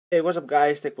Hey, what's up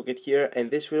guys, TechPocket here, and in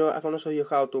this video I'm gonna show you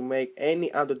how to make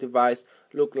any Android device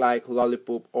look like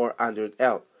Lollipop or Android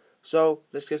L. So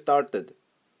let's get started.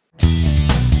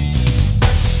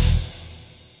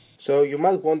 So you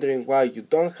might be wondering why you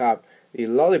don't have the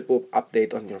Lollipop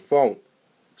update on your phone.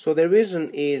 So the reason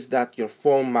is that your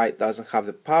phone doesn't have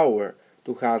the power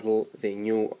to handle the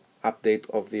new update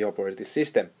of the operating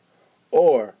system,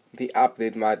 or the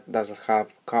update doesn't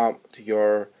have come to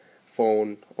your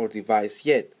phone or device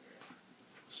yet.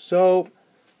 So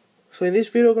in this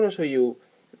video I'm going to show you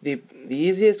the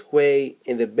easiest way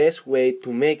and the best way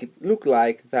to make it look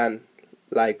like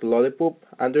Lollipop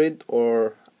Android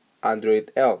or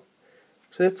Android L.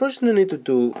 So the first thing you need to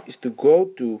do is to go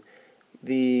to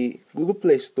the Google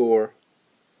Play Store,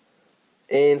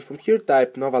 and from here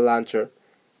type Nova Launcher,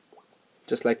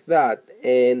 just like that,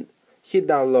 and hit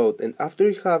download. And after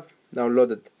you have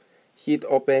downloaded, hit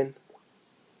open,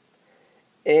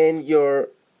 and your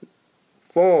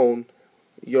phone,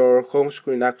 your home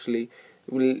screen actually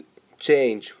will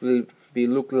change, will be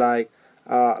look like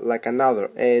another,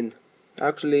 and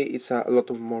actually it's a lot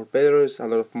of more better, it's a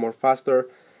lot of more faster,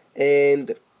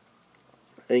 and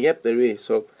yep, there is.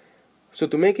 So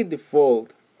to make it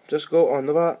default, just go on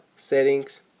Nova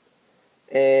Settings,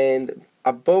 and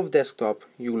above desktop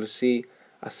you will see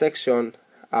a section,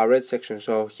 a red section.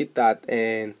 So hit that,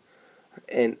 and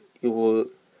you will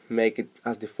make it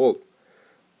as default.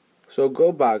 So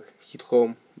go back, hit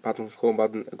home button,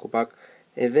 go back,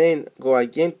 and then go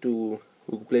again to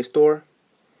Google Play Store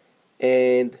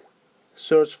and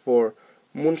search for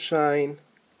Moonshine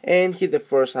and hit the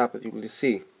first app that you will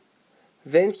see.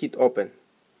 Then hit open.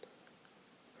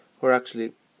 Or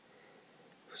actually,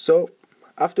 so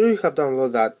after you have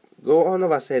downloaded that, go on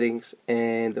Nova Settings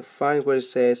and find where it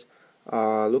says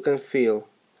look and feel,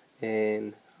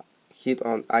 and hit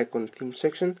on icon theme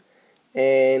section,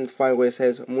 and find where it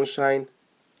says Moonshine,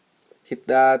 hit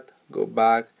that, go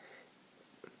back,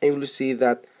 and you will see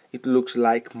that it looks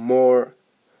like more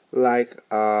like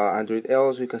Android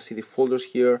L. So you can see the folders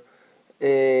here,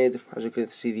 and as you can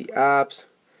see the apps,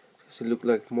 it look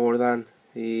like more than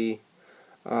the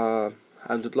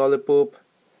Android Lollipop.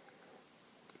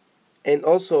 And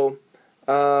also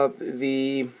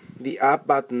the app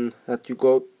button that you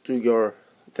go to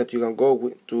that you can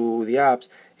go to the apps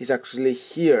is actually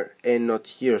here and not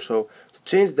here. So to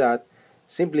change that,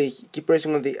 simply keep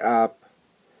pressing on the app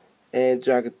and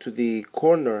drag it to the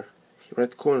corner,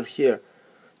 right corner here,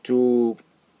 to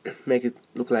make it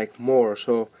look like more.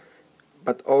 So,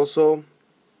 but also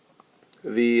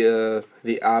the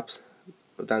apps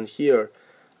down here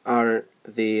are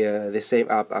the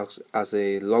same app as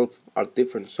a Lollipop, are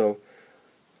different. So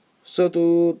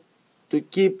to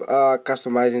keep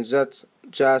customizing,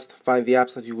 just find the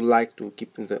apps that you would like to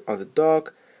keep on the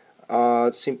dock.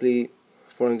 Simply,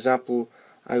 for example,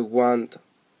 I want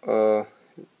the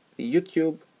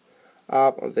YouTube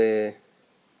app on the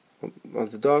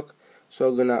dock, so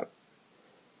I'm gonna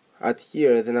add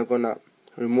here. Then I'm gonna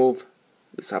remove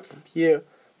this app from here,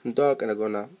 from dock, and I'm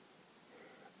gonna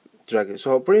drag it.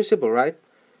 So pretty simple, right?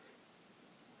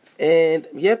 And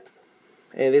yep,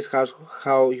 and this is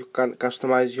how you can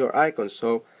customize your icons.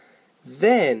 So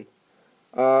then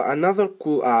another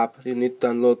cool app you need to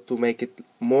download to make it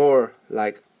more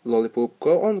like Lollipop,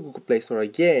 go on Google Play Store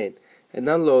again and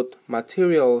download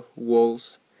Material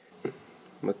Wallpapers,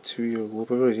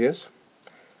 yes.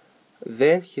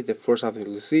 Then hit the first app you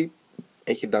will see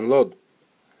and hit download.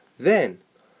 Then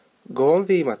go on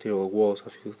the Material Walls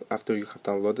after you have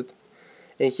downloaded,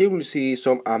 and here we'll see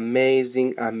some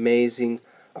amazing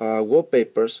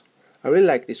wallpapers. I really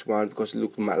like this one because it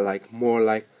looks more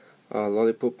like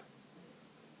Lollipop,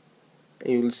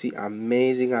 and you will see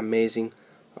amazing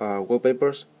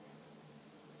wallpapers.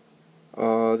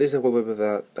 This is the wallpaper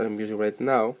that I'm using right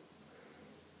now,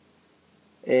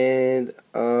 and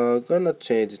I'm gonna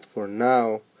change it for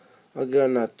now. I'm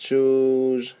gonna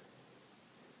choose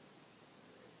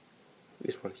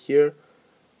this one here,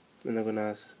 and I'm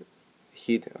gonna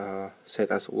hit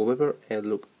set as wallpaper, and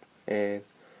look, and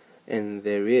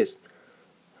there it is.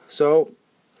 So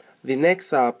the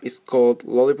next app is called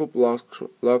Lollipop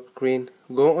Lockscreen.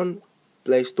 Go on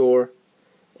Play Store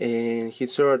and hit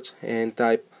search and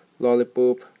type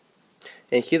Lollipop,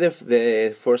 and hit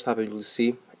the first app you will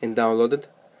see and download it.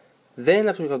 Then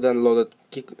after you have downloaded,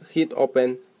 hit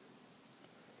open,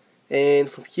 and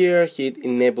from here hit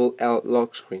enable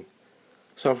lock screen.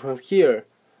 So from here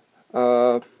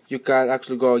you can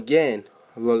actually go again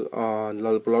on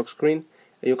Lollipop Lockscreen,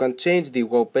 and you can change the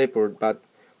wallpaper. But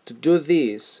to do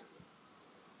this,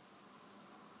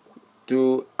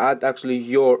 to add actually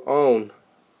your own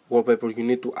wallpaper, you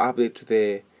need to update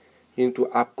you need to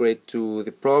upgrade to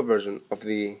the Pro version of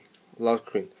the lock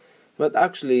screen. But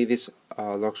actually these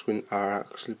lock screen are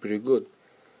actually pretty good.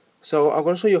 So I'm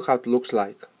going to show you how it looks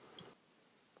like.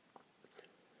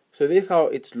 So this is how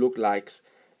it looks like,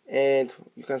 and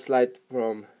you can slide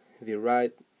from the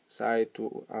right side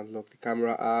to unlock the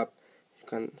camera app. You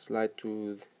can slide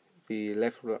to the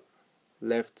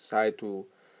left side to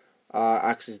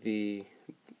access the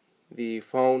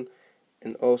phone,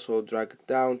 and also drag it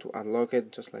down to unlock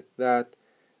it, just like that.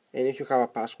 And if you have a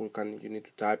password, you need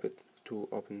to type it to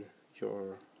open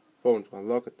your phone to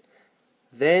unlock it.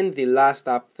 Then the last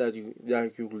app that you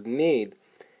will need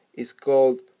is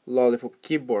called Lollipop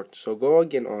Keyboard. So go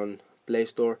again on Play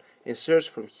Store and search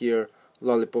from here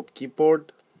Lollipop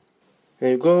Keyboard.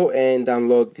 Then you go and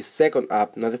download the second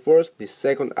app, not the first, the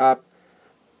second app.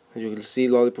 You will see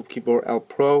Lollipop Keyboard L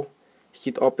Pro.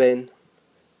 Hit open.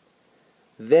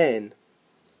 Then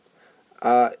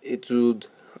it would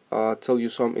tell you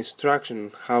some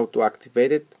instruction how to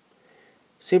activate it.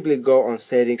 Simply go on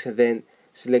settings and then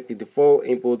select the default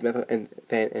input method and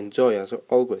then enjoy as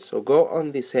always. So go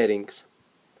on the settings,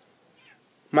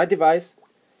 my device,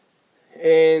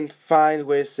 and find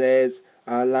where it says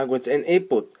language and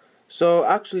input. So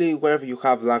actually wherever you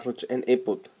have language and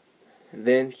input,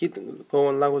 then go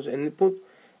on language and input,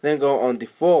 then go on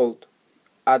default,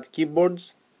 add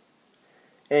keyboards,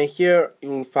 and here you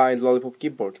will find Lollipop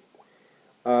Keyboard.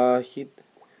 Hit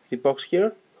the box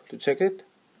here to check it,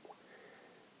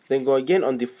 then go again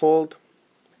on default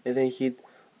and then hit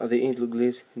the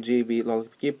English GB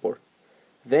Lollipop Keyboard.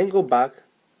 Then go back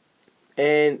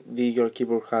and your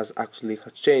keyboard has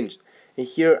changed, and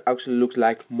here actually looks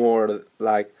like more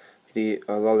like the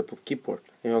Lollipop Keyboard.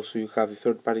 And also you have the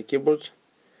third-party keyboards.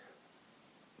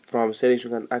 From settings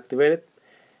you can activate it,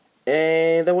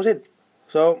 and that was it.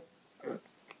 So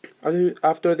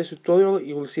after this tutorial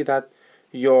you will see that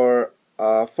your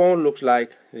phone looks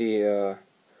like the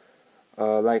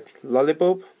like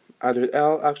Lollipop Android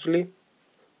L actually.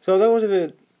 So that was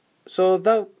the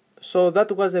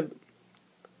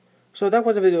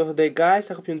video of the day,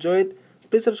 guys. I hope you enjoyed.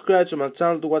 Please subscribe to my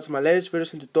channel to watch my latest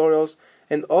videos and tutorials,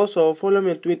 and also follow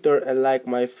me on Twitter and like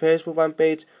my Facebook fan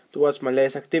page to watch my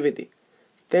latest activity.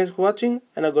 Thanks for watching,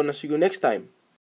 and I'm gonna see you next time.